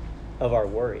repentance of our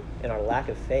worry and our lack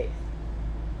of faith.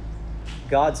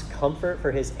 God's comfort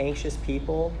for His anxious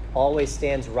people always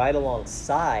stands right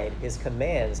alongside His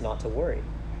commands not to worry.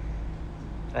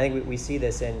 I think we see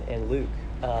this in Luke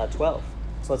 12.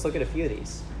 So let's look at a few of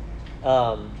these.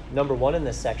 Number one in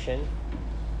this section,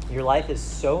 your life is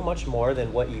so much more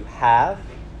than what you have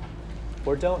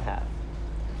or don't have.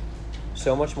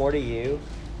 So much more to you,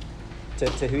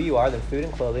 to who you are, than food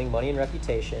and clothing, money and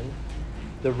reputation.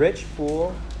 The rich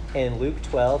fool in Luke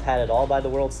 12 had it all by the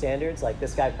world's standards. Like,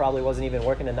 this guy probably wasn't even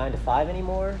working a 9-to-5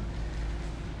 anymore.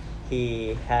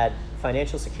 He had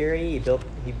financial security. He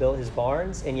built his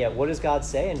barns. And yet, what does God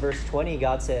say? In verse 20,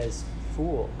 God says,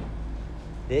 "Fool,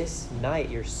 this night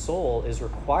your soul is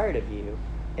required of you,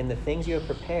 and the things you have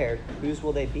prepared, whose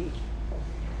will they be?"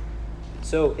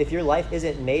 So if your life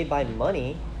isn't made by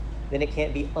money, then it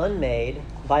can't be unmade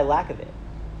by lack of it.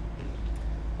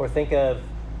 Or think of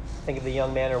the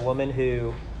young man or woman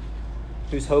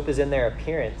whose hope is in their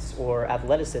appearance or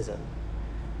athleticism.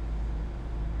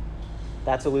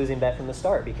 That's a losing bet from the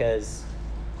start because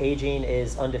aging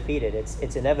is undefeated.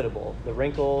 It's inevitable. The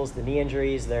wrinkles, the knee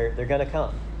injuries, they're going to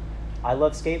come. I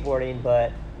love skateboarding,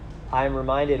 but I'm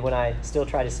reminded when I still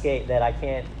try to skate that I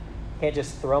can't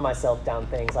just throw myself down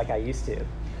things like I used to.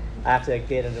 I have to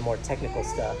get into more technical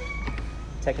stuff,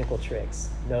 technical tricks.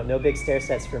 No big stair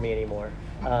sets for me anymore,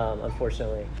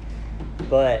 unfortunately.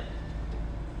 But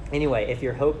anyway, if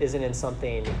your hope isn't in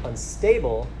something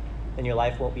unstable, then your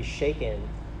life won't be shaken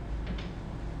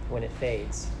when it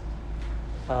fades.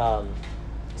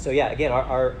 So yeah, again,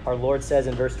 our Lord says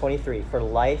in verse 23, "For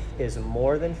life is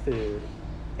more than food,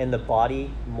 and the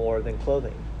body more than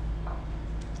clothing."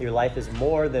 Your life is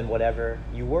more than whatever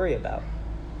you worry about.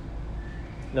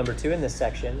 Number 2 in this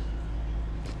section,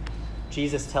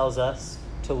 Jesus tells us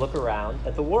to look around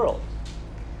at the world.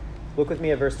 Look with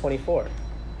me at verse 24.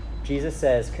 Jesus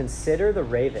says, "Consider the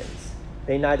ravens.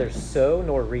 They neither sow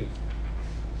nor reap.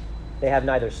 They have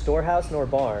neither storehouse nor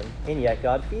barn, and yet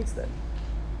God feeds them.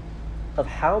 Of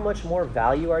how much more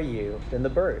value are you than the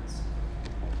birds?"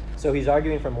 So he's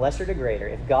arguing from lesser to greater.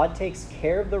 If God takes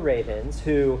care of the ravens,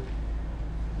 who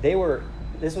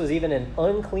this was even an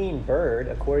unclean bird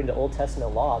according to Old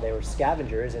Testament law. They were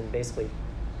scavengers and basically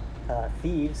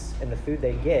thieves in the food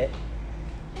they get.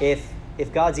 If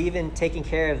God's even taking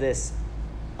care of this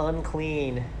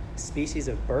unclean species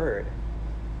of bird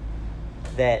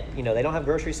that, they don't have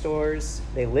grocery stores,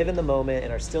 they live in the moment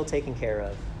and are still taken care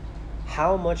of,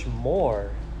 how much more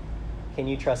can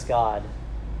you trust God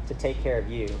to take care of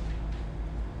you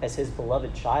as his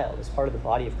beloved child, as part of the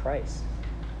body of Christ?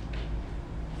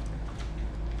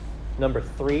 Number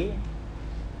 3,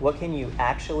 what can you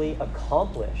actually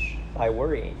accomplish by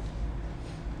worrying?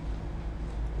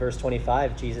 Verse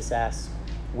 25, Jesus asks,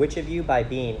 "Which of you by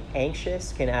being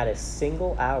anxious can add a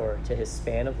single hour to his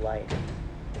span of life?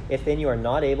 If then you are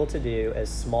not able to do as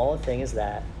small a thing as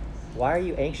that, why are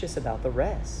you anxious about the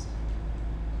rest?"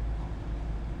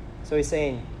 So he's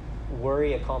saying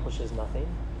worry accomplishes nothing.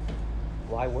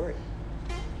 Why worry?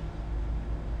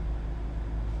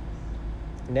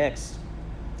 Next,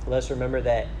 let's remember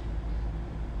that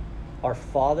our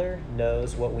Father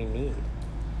knows what we need.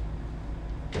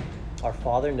 Our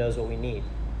Father knows what we need.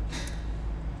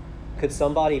 Could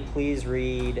somebody please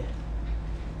read...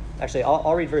 Actually,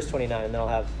 I'll read verse 29, and then I'll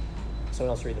have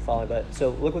someone else read the following. But so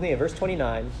look with me at verse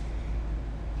 29.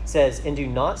 It says, "And do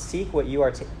not seek what you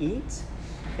are to eat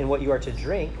and what you are to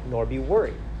drink, nor be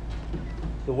worried."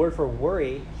 The word for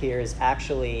worry here is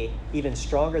actually even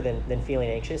stronger than feeling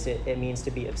anxious. It means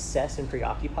to be obsessed and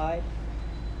preoccupied.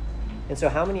 And so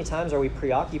how many times are we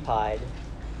preoccupied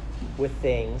with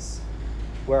things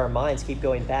where our minds keep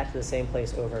going back to the same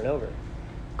place over and over?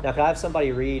 Now, could I have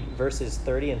somebody read verses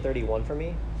 30 and 31 for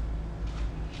me?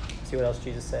 See what else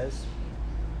Jesus says?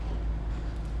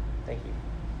 Thank you.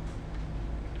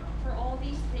 "For all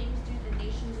these things do the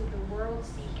nations of the world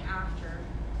seek after,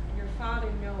 and your Father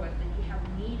knoweth that ye have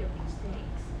need of these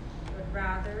things. But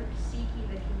rather seek ye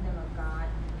the kingdom of God,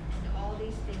 and all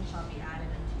these things shall be added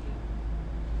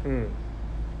unto you."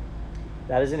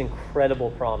 That is an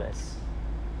incredible promise.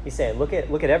 He's saying, look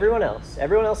at everyone else.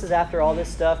 Everyone else is after all this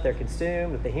stuff. They're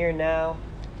consumed with the here and now.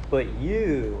 But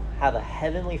you have a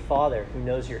heavenly Father who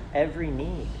knows your every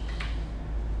need.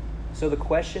 So the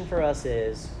question for us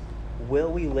is,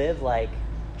 will we live like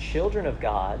children of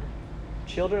God,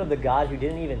 children of the God who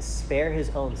didn't even spare his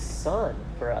own son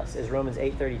for us, as Romans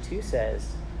 8:32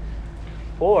 says?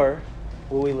 Or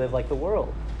will we live like the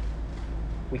world?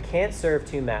 We can't serve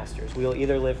two masters. We will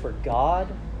either live for God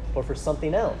or for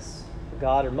something else. For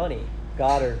God or money.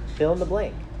 God or fill in the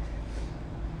blank.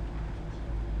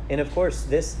 And of course,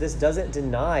 this doesn't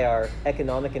deny our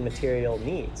economic and material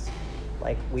needs.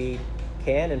 Like we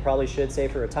can and probably should say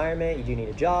for retirement, you do need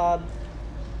a job.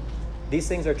 These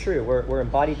things are true. We're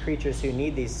embodied creatures who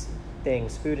need these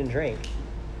things, food and drink.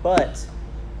 But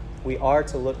we are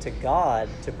to look to God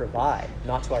to provide,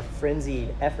 not to our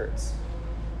frenzied efforts.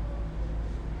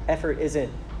 Effort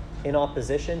isn't in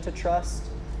opposition to trust,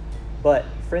 but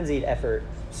frenzied effort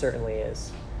certainly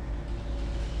is.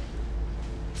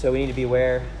 So we need to be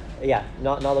aware,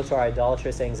 not look to our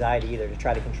idolatrous anxiety either to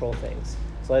try to control things.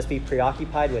 So let's be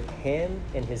preoccupied with him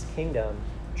and his kingdom,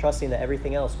 trusting that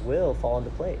everything else will fall into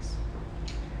place.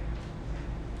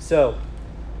 So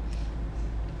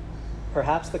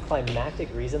perhaps the climactic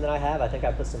reason that I think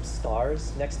I put some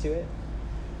stars next to it.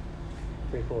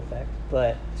 Pretty cool effect.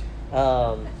 But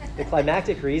the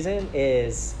climactic reason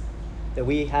is that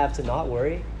we have to not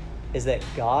worry is that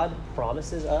God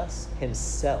promises us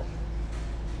himself.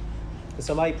 Can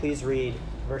somebody please read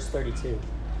verse 32?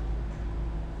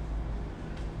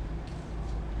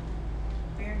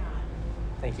 Fear not.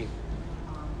 Thank you.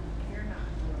 Fear not,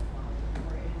 little flock,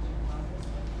 for it is your Father's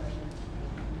good pleasure to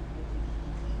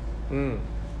give you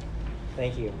peace.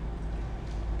 Thank you.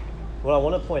 What I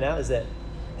want to point out is that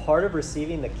part of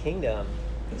receiving the kingdom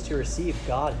is to receive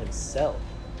God himself.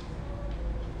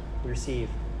 We receive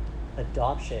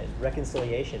adoption,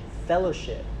 reconciliation,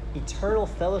 fellowship, eternal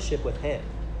fellowship with him.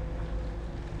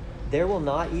 There will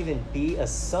not even be a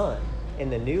sun in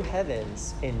the new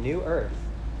heavens and new earth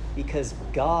because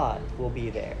God will be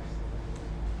there.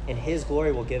 And his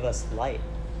glory will give us light,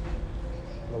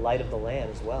 the light of the Lamb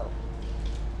as well.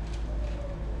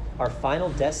 Our final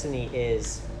destiny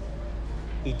is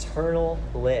eternal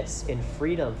bliss in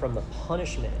freedom from the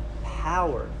punishment,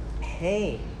 power,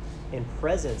 pain, and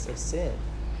presence of sin.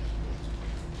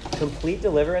 Complete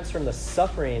deliverance from the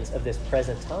sufferings of this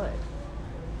present time.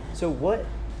 So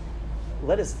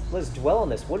let's dwell on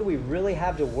this. What do we really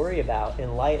have to worry about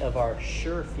in light of our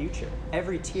sure future?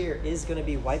 Every tear is going to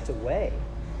be wiped away.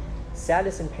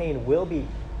 Sadness and pain will be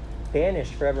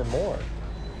banished forevermore.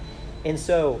 And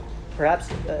so perhaps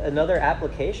another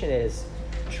application is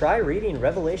try reading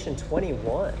Revelation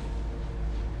 21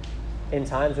 in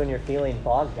times when you're feeling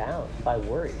bogged down by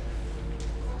worry.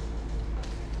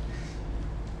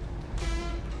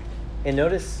 And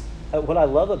notice what I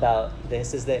love about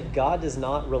this is that God does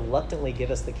not reluctantly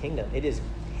give us the kingdom. It is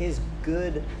his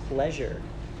good pleasure.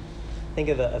 Think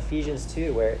of Ephesians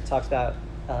 2, where it talks about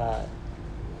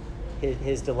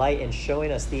his delight in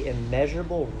showing us the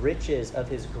immeasurable riches of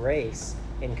his grace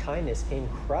and kindness in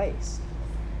Christ.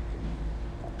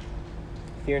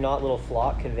 Fear not, little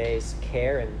flock conveys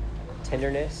care and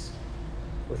tenderness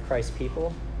with Christ's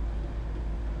people.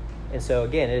 And so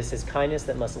again, it is his kindness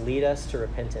that must lead us to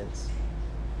repentance.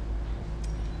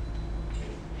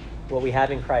 What we have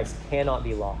in Christ cannot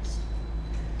be lost.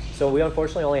 So we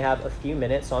unfortunately only have a few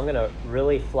minutes, so I'm going to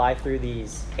really fly through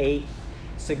these 8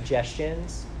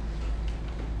 suggestions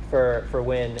for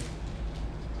when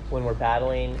we're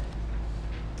battling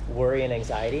worry and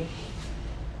anxiety.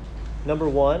 Number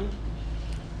 1,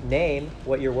 name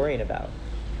what you're worrying about.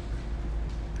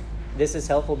 This is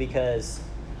helpful because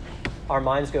our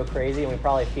minds go crazy and we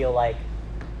probably feel like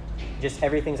just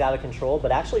everything's out of control,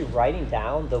 but actually writing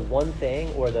down the one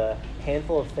thing or the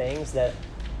handful of things that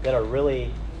are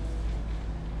really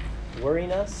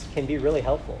worrying us can be really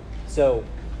helpful. So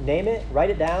name it, write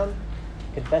it down,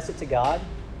 confess it to God,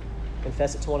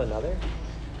 confess it to one another.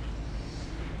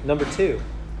 Number 2,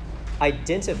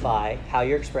 identify how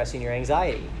you're expressing your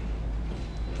anxiety.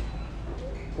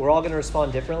 We're all going to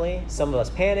respond differently. Some of us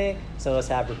panic, some of us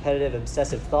have repetitive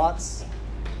obsessive thoughts,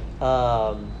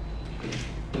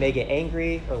 may get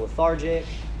angry or lethargic,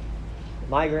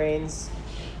 migraines.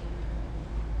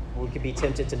 We could be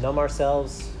tempted to numb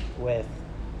ourselves with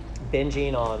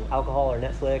binging on alcohol or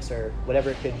Netflix or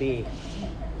whatever it could be.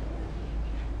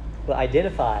 But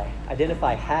identify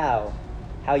how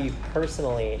you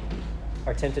personally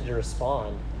are tempted to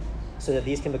respond so that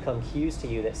these can become cues to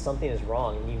you that something is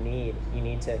wrong and you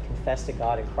need to confess to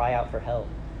God and cry out for help.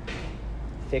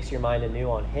 Fix your mind anew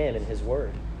on him and his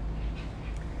word.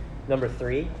 Number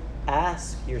 3,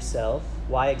 ask yourself,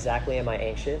 why exactly am I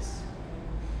anxious?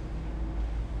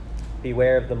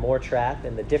 Beware of the more trap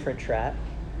and the different trap.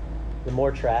 The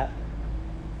more trap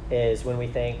is when we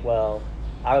think, well,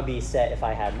 I would be set if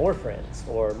I had more friends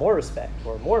or more respect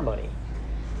or more money,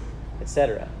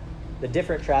 etc. The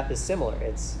different trap is similar.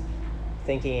 It's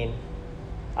thinking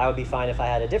I would be fine if I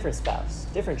had a different spouse,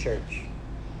 different church,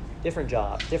 different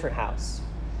job, different house.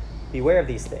 Beware of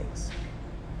these things.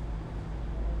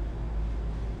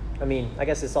 I mean, I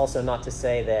guess it's also not to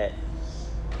say that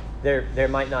there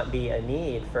might not be a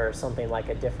need for something like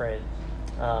a different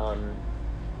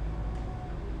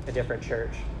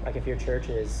church. Like if your church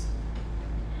is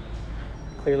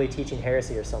clearly teaching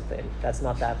heresy or something, that's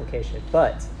not the application.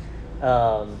 But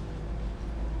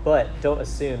don't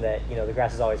assume that the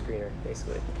grass is always greener.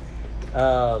 Basically,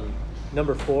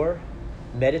 number 4,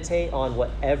 meditate on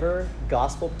whatever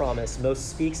gospel promise most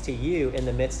speaks to you in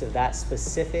the midst of that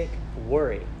specific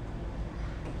worry.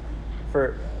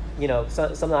 For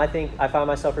something I think I find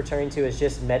myself returning to is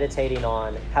just meditating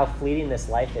on how fleeting this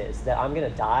life is, that I'm going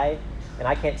to die and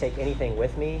I can't take anything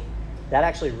with me. That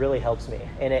actually really helps me.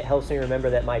 And it helps me remember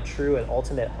that my true and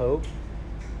ultimate hope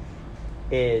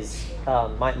is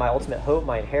my ultimate hope,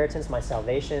 my inheritance, my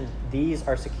salvation. These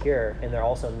are secure and they're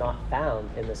also not found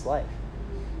in this life.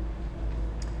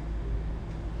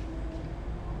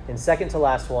 And second to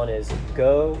last one is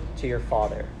go to your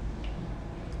Father.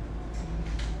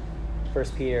 1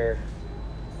 Peter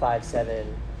 5:7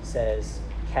 says,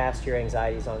 cast your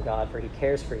anxieties on God, for he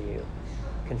cares for you.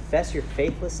 Confess your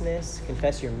faithlessness,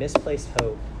 confess your misplaced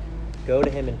hope. Go to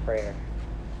him in prayer.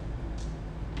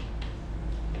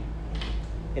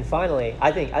 And finally,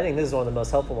 I think this is one of the most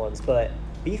helpful ones, but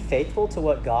be faithful to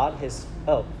what God has...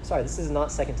 Oh, sorry, this is not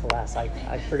second to last.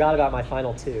 I forgot about my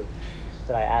final 2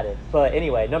 that I added. But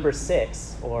anyway, number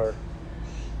 6, or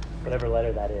whatever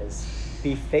letter that is.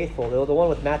 Be faithful. The one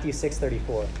with Matthew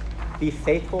 6:34. Be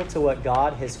faithful to what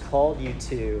God has called you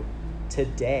to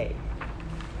today.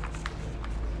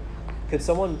 Could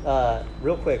someone,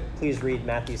 real quick, please read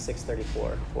Matthew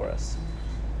 6:34 for us?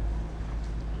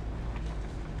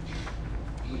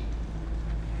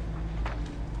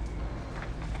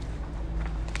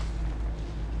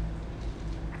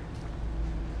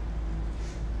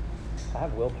 I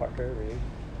have Will Parker read.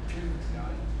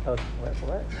 Oh,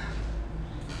 what?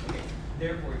 Okay.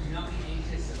 Therefore, do not be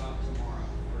anxious about tomorrow,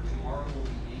 for tomorrow will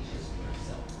be anxious for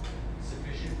itself.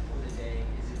 Sufficient for the day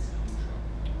is its own trouble.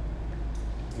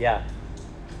 Yeah.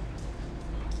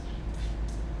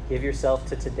 Give yourself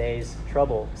to today's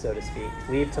trouble, so to speak.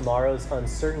 Leave tomorrow's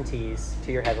uncertainties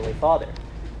to your Heavenly Father.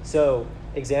 So,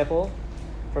 example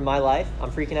from my life,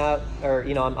 I'm freaking out, or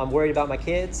I'm worried about my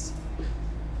kids.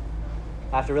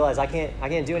 I have to realize I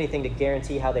can't do anything to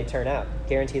guarantee how they turn out,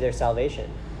 guarantee their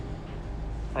salvation.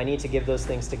 I need to give those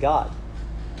things to God.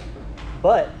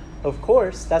 But, of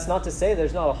course, that's not to say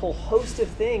there's not a whole host of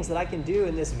things that I can do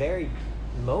in this very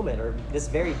moment or this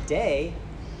very day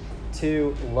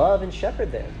to love and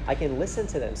shepherd them. I can listen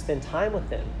to them, spend time with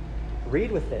them,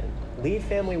 read with them, lead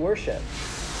family worship,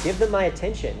 give them my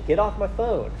attention, get off my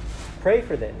phone, pray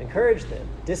for them, encourage them,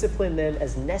 discipline them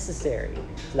as necessary.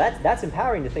 So that's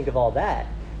empowering to think of all that.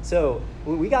 So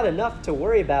we got enough to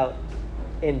worry about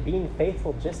in being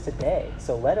faithful just today.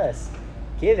 So let us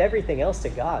give everything else to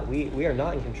God. We are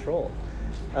not in control.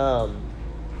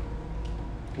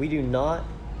 We do not.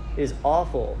 It is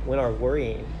awful when our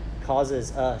worrying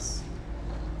causes us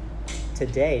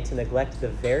today to neglect the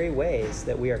very ways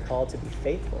that we are called to be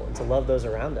faithful and to love those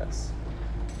around us.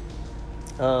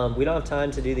 We don't have time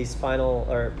to do these final,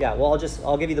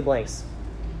 I'll give you the blanks.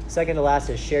 Second to last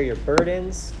is share your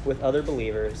burdens with other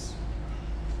believers.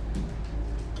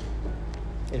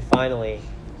 And finally,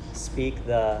 speak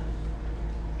the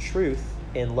truth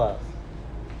in love.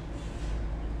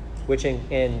 Which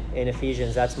in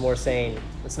Ephesians, that's more saying,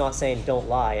 it's not saying don't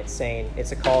lie. It's saying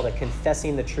it's a call to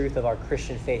confessing the truth of our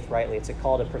Christian faith rightly. It's a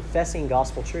call to professing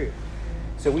gospel truth.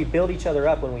 So we build each other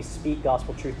up when we speak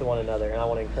gospel truth to one another, and I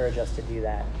want to encourage us to do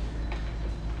that.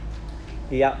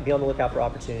 Be on the lookout for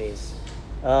opportunities.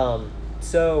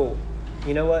 So,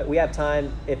 you know what? We have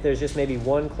time. If there's just maybe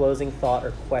one closing thought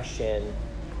or question,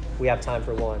 we have time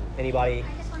for one. Anybody?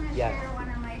 I just want to share one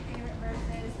of my favorite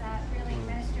verses that really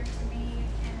ministered to me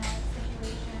in a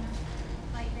situation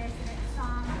like this, and it's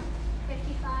Psalm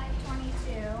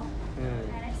 55:22,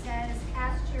 and it says,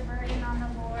 "Cast your burden on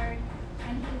the Lord,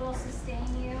 and He will sustain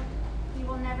you. He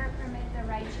will never permit the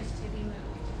righteous to be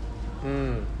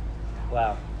moved."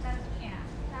 Wow.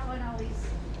 That one always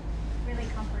really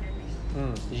comforted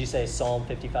me. Did you say Psalm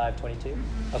 55:22?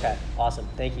 Okay, awesome.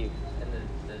 Thank you. And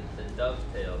the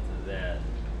dovetail to that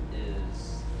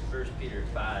is 1 Peter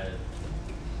 5,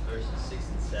 verses 6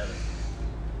 and 7.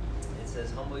 It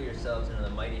says, "Humble yourselves under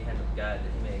the mighty hand of God,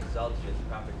 that He may exalt you at the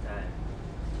proper time."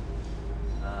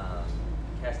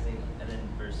 And then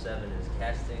verse 7 is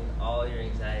casting all your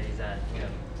anxieties on Him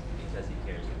because He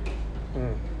cares for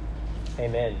you.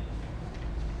 Amen.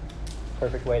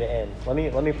 Perfect way to end. Let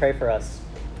me pray for us,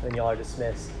 and y'all are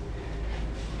dismissed.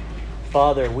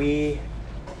 Father, we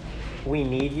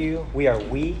need you. We are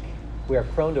weak. We are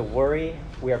prone to worry.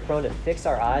 We are prone to fix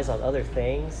our eyes on other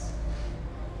things.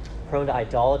 Prone to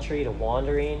idolatry, to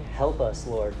wandering. Help us,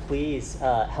 Lord. Please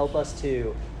help us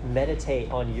to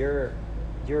meditate on your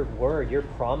word, your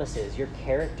promises, your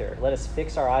character. Let us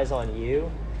fix our eyes on you.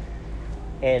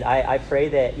 And I pray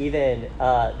that even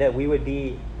that we would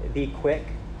be quick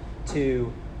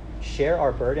to share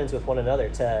our burdens with one another,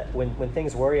 to when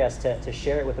things worry us, to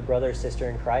share it with a brother or sister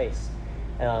in Christ,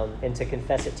 and to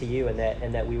confess it to you, and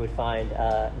that we would find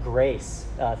grace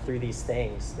through these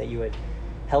things, that you would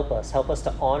help us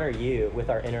to honor you with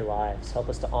our inner lives, help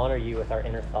us to honor you with our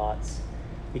inner thoughts,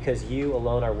 because you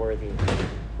alone are worthy.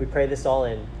 We pray this all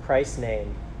in Christ's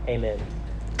name. Amen.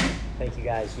 Thank you,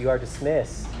 guys. You are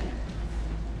dismissed.